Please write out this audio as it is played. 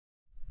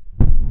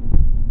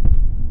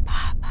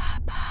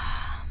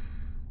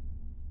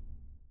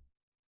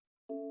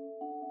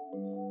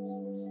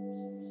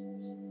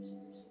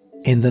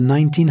In the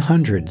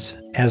 1900s,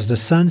 as the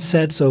sun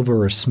sets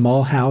over a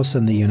small house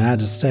in the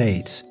United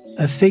States,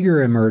 a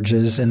figure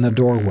emerges in the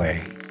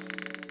doorway.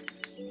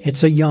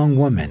 It's a young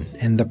woman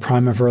in the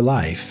prime of her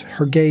life,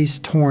 her gaze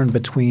torn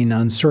between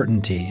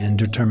uncertainty and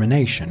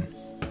determination.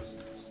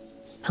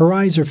 Her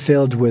eyes are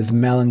filled with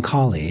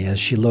melancholy as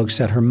she looks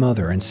at her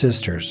mother and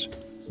sisters.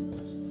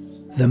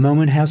 The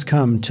moment has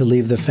come to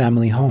leave the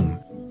family home,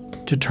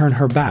 to turn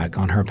her back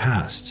on her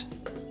past.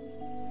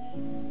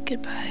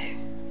 Goodbye.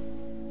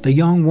 The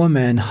young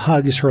woman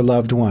hugs her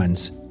loved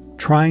ones,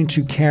 trying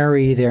to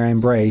carry their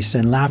embrace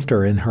and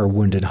laughter in her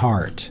wounded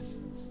heart.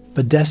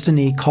 But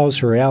destiny calls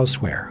her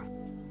elsewhere.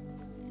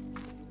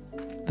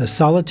 The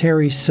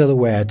solitary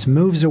silhouette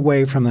moves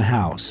away from the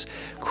house,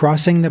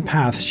 crossing the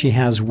path she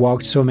has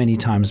walked so many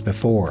times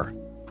before.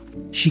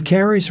 She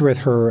carries with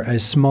her a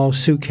small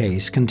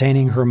suitcase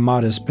containing her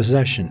modest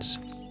possessions.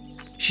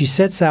 She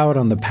sets out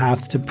on the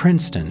path to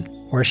Princeton,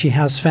 where she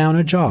has found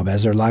a job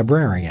as a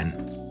librarian.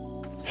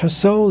 Her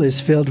soul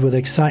is filled with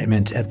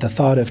excitement at the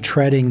thought of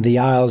treading the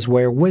aisles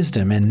where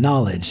wisdom and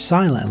knowledge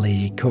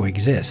silently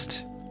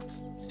coexist.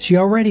 She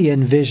already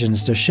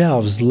envisions the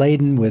shelves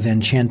laden with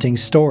enchanting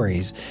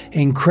stories,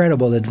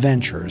 incredible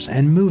adventures,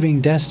 and moving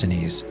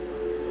destinies.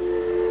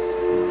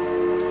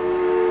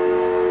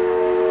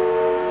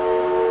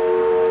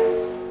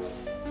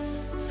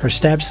 Her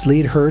steps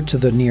lead her to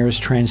the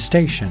nearest train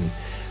station.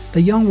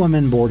 The young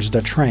woman boards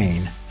the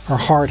train, her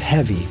heart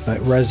heavy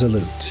but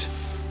resolute.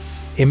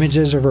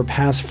 Images of her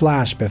past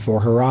flash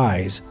before her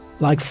eyes,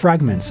 like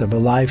fragments of a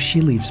life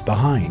she leaves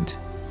behind.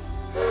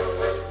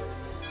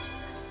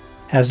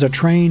 As the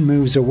train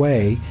moves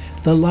away,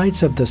 the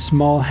lights of the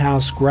small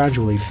house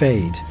gradually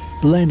fade,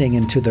 blending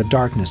into the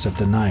darkness of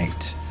the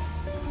night.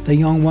 The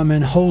young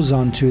woman holds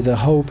on to the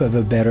hope of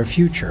a better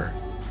future,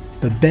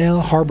 but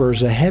Belle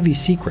harbors a heavy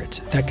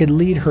secret that could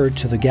lead her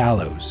to the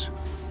gallows.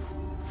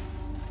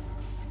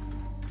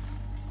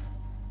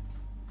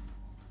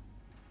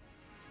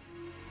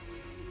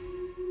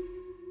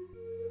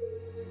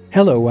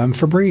 Hello, I'm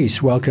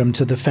Fabrice. Welcome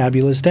to the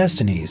Fabulous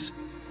Destinies.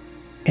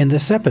 In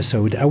this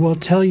episode, I will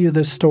tell you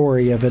the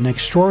story of an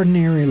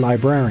extraordinary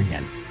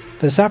librarian.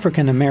 This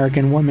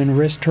African-American woman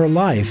risked her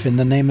life in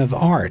the name of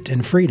art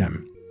and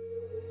freedom.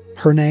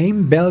 Her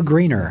name, Belle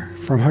Greene.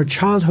 From her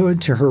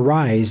childhood to her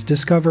rise,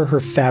 discover her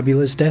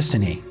fabulous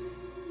destiny.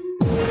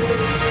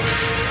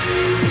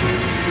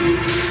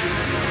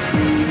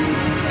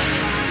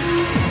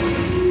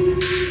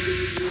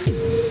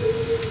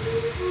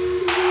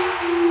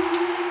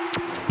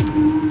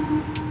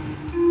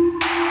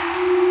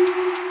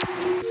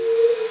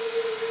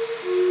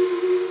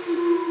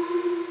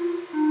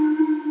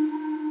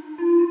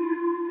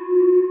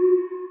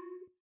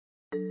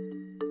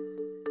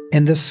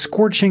 In the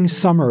scorching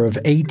summer of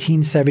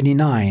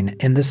 1879,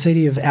 in the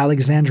city of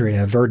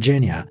Alexandria,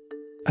 Virginia,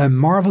 a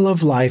marvel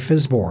of life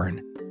is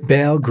born,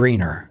 Belle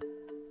Greene.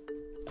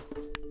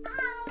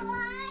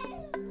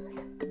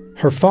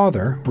 Her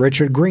father,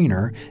 Richard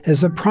Greene,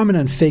 is a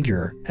prominent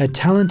figure, a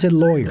talented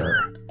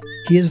lawyer.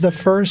 He is the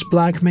first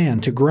black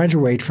man to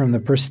graduate from the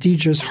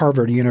prestigious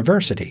Harvard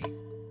University.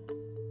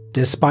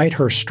 Despite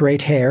her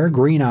straight hair,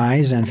 green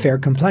eyes, and fair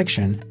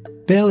complexion,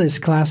 Belle is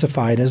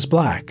classified as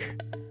black.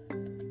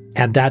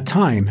 At that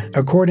time,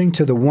 according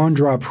to the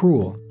one-drop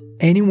rule,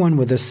 anyone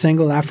with a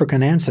single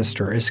African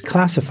ancestor is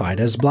classified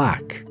as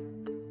black.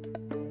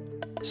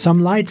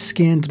 Some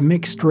light-skinned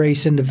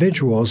mixed-race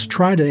individuals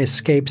try to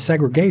escape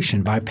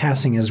segregation by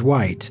passing as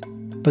white,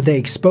 but they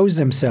expose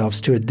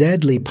themselves to a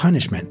deadly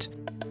punishment,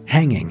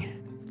 hanging.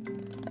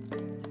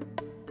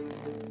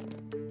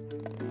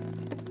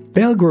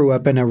 Belle grew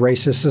up in a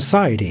racist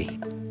society,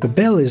 but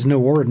Belle is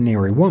no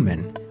ordinary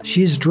woman.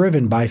 She is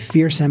driven by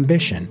fierce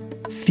ambition,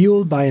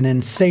 fueled by an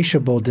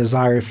insatiable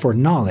desire for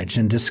knowledge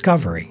and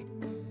discovery.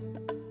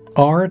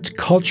 Art,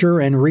 culture,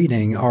 and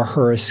reading are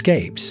her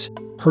escapes,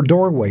 her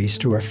doorways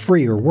to a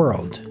freer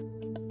world.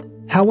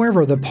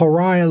 However, the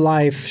pariah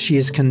life she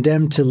is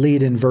condemned to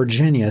lead in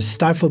Virginia,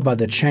 stifled by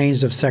the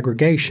chains of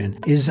segregation,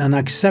 is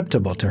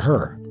unacceptable to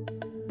her.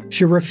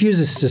 She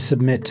refuses to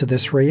submit to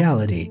this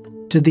reality,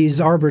 to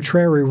these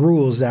arbitrary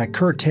rules that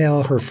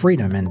curtail her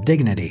freedom and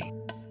dignity.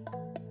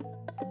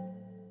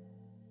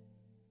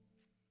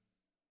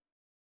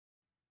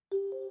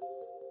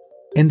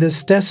 In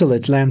this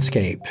desolate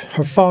landscape,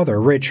 her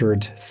father,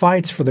 Richard,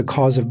 fights for the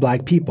cause of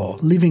black people,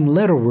 leaving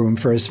little room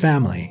for his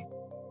family.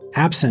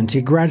 Absent,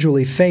 he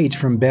gradually fades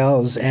from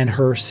Belle's and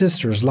her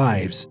sister's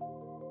lives.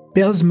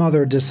 Belle's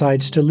mother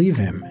decides to leave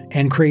him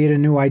and create a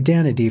new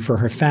identity for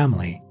her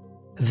family.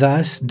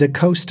 Thus,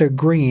 DaCosta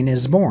Greene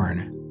is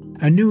born,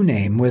 a new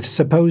name with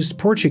supposed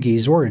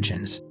Portuguese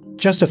origins,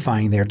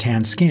 justifying their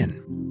tan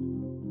skin.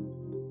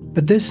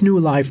 But this new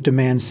life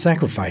demands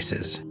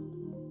sacrifices.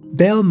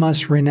 Belle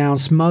must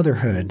renounce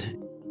motherhood.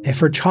 If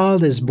her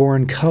child is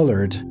born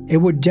colored, it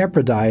would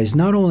jeopardize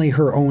not only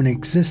her own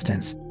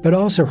existence, but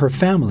also her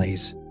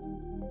family's.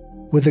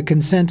 With the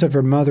consent of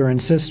her mother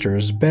and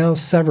sisters, Belle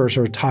severs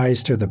her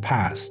ties to the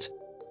past.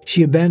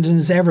 She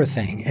abandons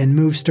everything and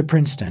moves to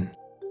Princeton.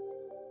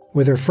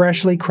 With her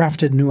freshly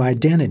crafted new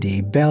identity,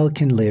 Belle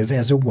can live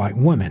as a white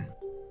woman.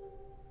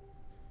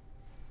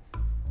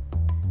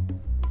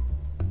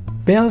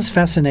 Belle's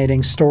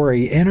fascinating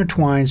story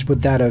intertwines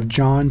with that of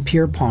John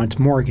Pierpont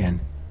Morgan.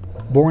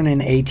 Born in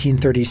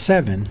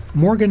 1837,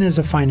 Morgan is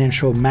a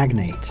financial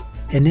magnate,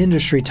 an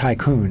industry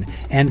tycoon,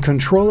 and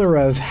controller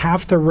of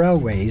half the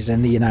railways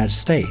in the United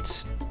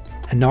States.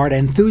 An art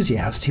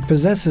enthusiast, he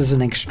possesses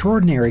an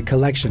extraordinary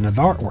collection of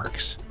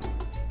artworks.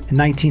 In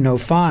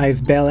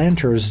 1905, Belle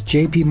enters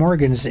J.P.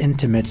 Morgan's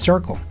intimate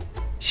circle.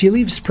 She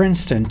leaves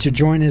Princeton to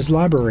join his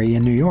library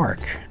in New York.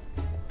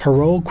 Her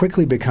role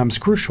quickly becomes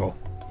crucial.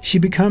 She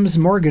becomes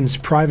Morgan's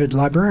private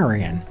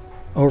librarian,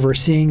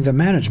 overseeing the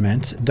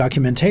management,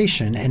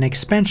 documentation, and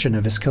expansion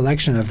of his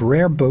collection of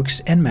rare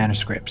books and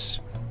manuscripts.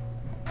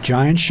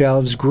 Giant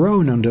shelves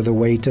groan under the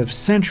weight of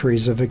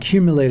centuries of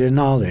accumulated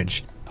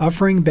knowledge,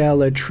 offering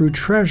Belle a true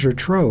treasure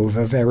trove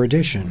of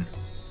erudition.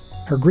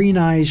 Her green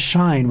eyes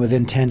shine with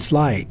intense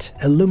light,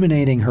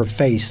 illuminating her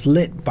face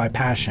lit by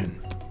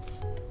passion.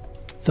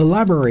 The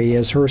library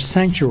is her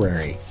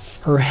sanctuary,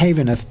 her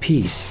haven of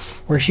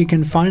peace, where she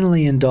can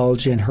finally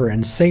indulge in her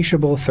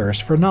insatiable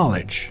thirst for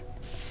knowledge.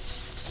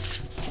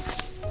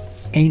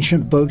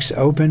 Ancient books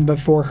open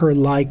before her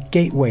like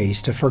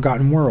gateways to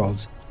forgotten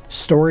worlds,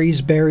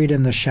 stories buried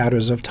in the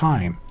shadows of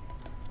time.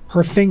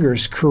 Her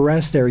fingers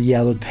caress their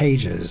yellowed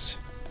pages.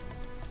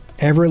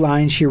 Every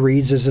line she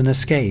reads is an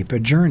escape, a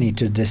journey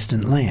to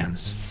distant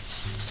lands.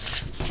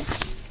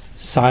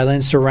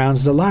 Silence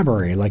surrounds the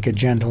library like a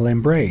gentle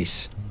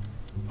embrace,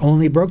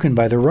 only broken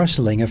by the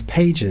rustling of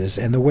pages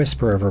and the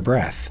whisper of her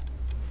breath.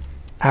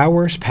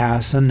 Hours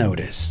pass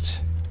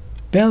unnoticed.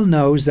 Belle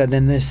knows that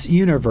in this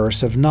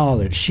universe of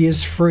knowledge she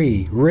is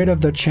free, rid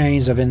of the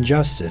chains of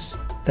injustice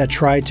that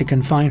tried to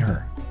confine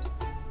her.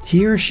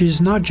 Here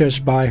she's not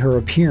judged by her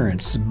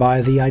appearance,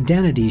 by the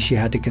identity she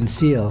had to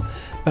conceal,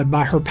 but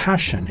by her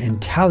passion,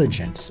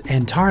 intelligence,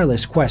 and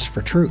tireless quest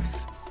for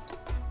truth.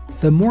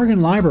 The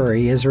Morgan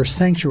Library is her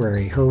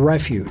sanctuary, her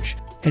refuge,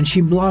 and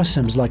she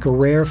blossoms like a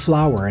rare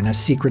flower in a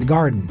secret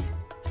garden.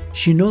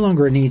 She no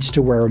longer needs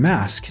to wear a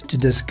mask to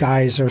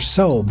disguise her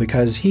soul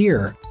because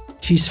here,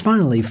 she's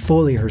finally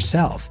fully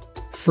herself,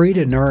 free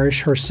to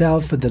nourish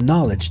herself with the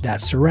knowledge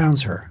that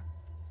surrounds her.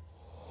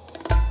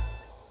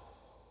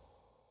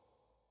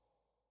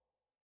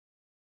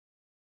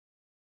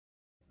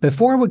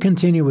 Before we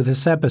continue with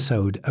this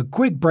episode, a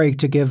quick break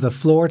to give the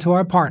floor to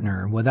our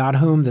partner, without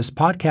whom this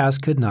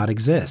podcast could not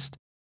exist.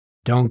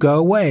 Don't go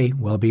away,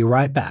 we'll be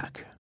right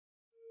back.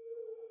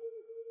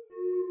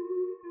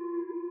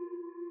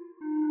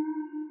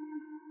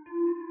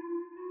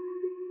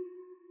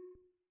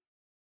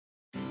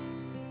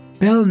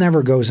 Belle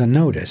never goes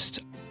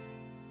unnoticed.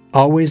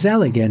 Always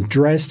elegant,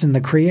 dressed in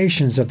the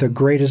creations of the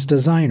greatest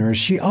designers,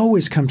 she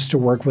always comes to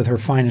work with her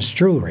finest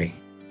jewelry.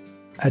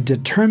 A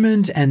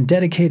determined and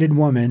dedicated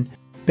woman,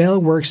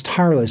 Belle works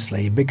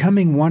tirelessly,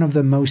 becoming one of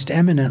the most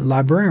eminent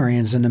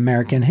librarians in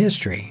American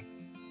history.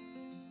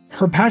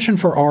 Her passion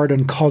for art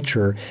and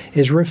culture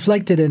is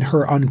reflected in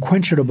her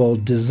unquenchable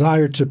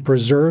desire to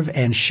preserve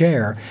and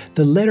share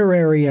the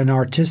literary and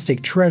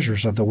artistic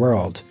treasures of the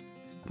world.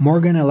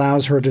 Morgan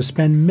allows her to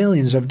spend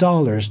millions of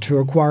dollars to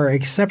acquire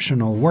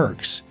exceptional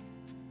works.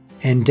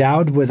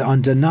 Endowed with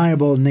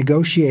undeniable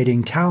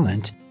negotiating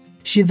talent,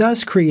 she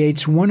thus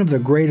creates one of the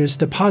greatest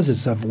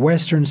deposits of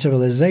Western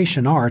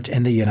civilization art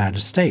in the United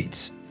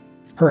States.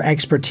 Her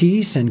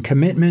expertise and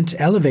commitment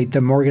elevate the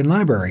Morgan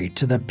Library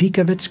to the peak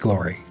of its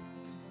glory.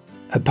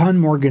 Upon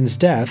Morgan's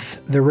death,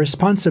 the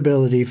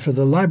responsibility for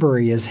the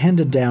library is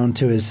handed down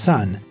to his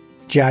son,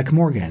 Jack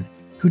Morgan,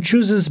 who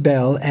chooses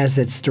Belle as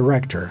its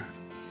director.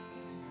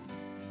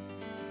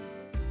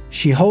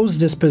 She holds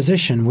this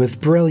position with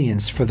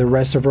brilliance for the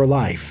rest of her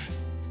life.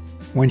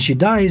 When she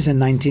dies in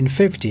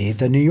 1950,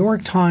 the New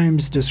York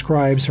Times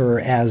describes her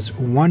as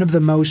one of the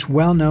most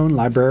well-known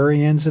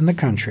librarians in the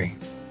country.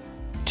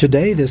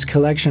 Today, this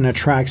collection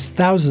attracts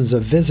thousands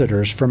of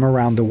visitors from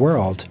around the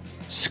world.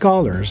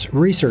 Scholars,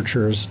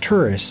 researchers,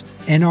 tourists,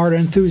 and art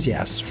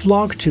enthusiasts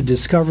flock to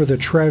discover the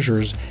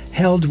treasures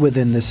held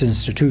within this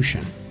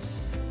institution.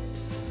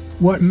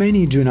 What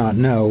many do not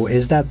know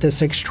is that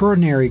this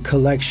extraordinary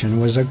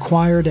collection was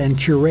acquired and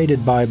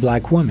curated by a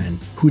Black woman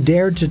who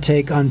dared to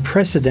take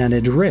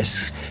unprecedented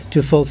risks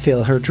to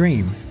fulfill her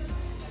dream: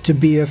 to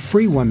be a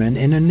free woman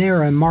in an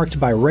era marked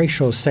by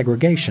racial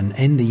segregation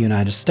in the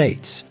United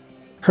States.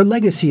 Her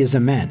legacy is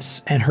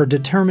immense, and her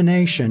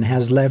determination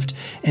has left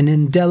an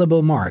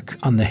indelible mark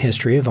on the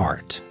history of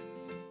art.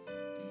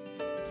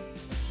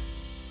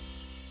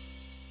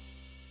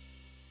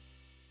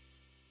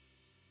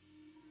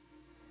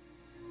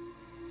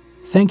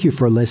 Thank you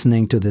for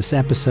listening to this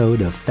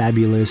episode of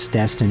Fabulous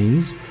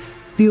Destinies.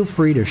 Feel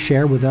free to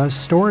share with us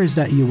stories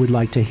that you would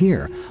like to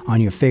hear on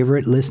your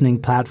favorite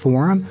listening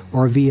platform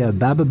or via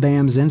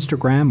Bababam's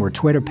Instagram or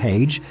Twitter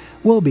page.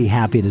 We'll be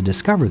happy to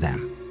discover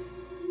them.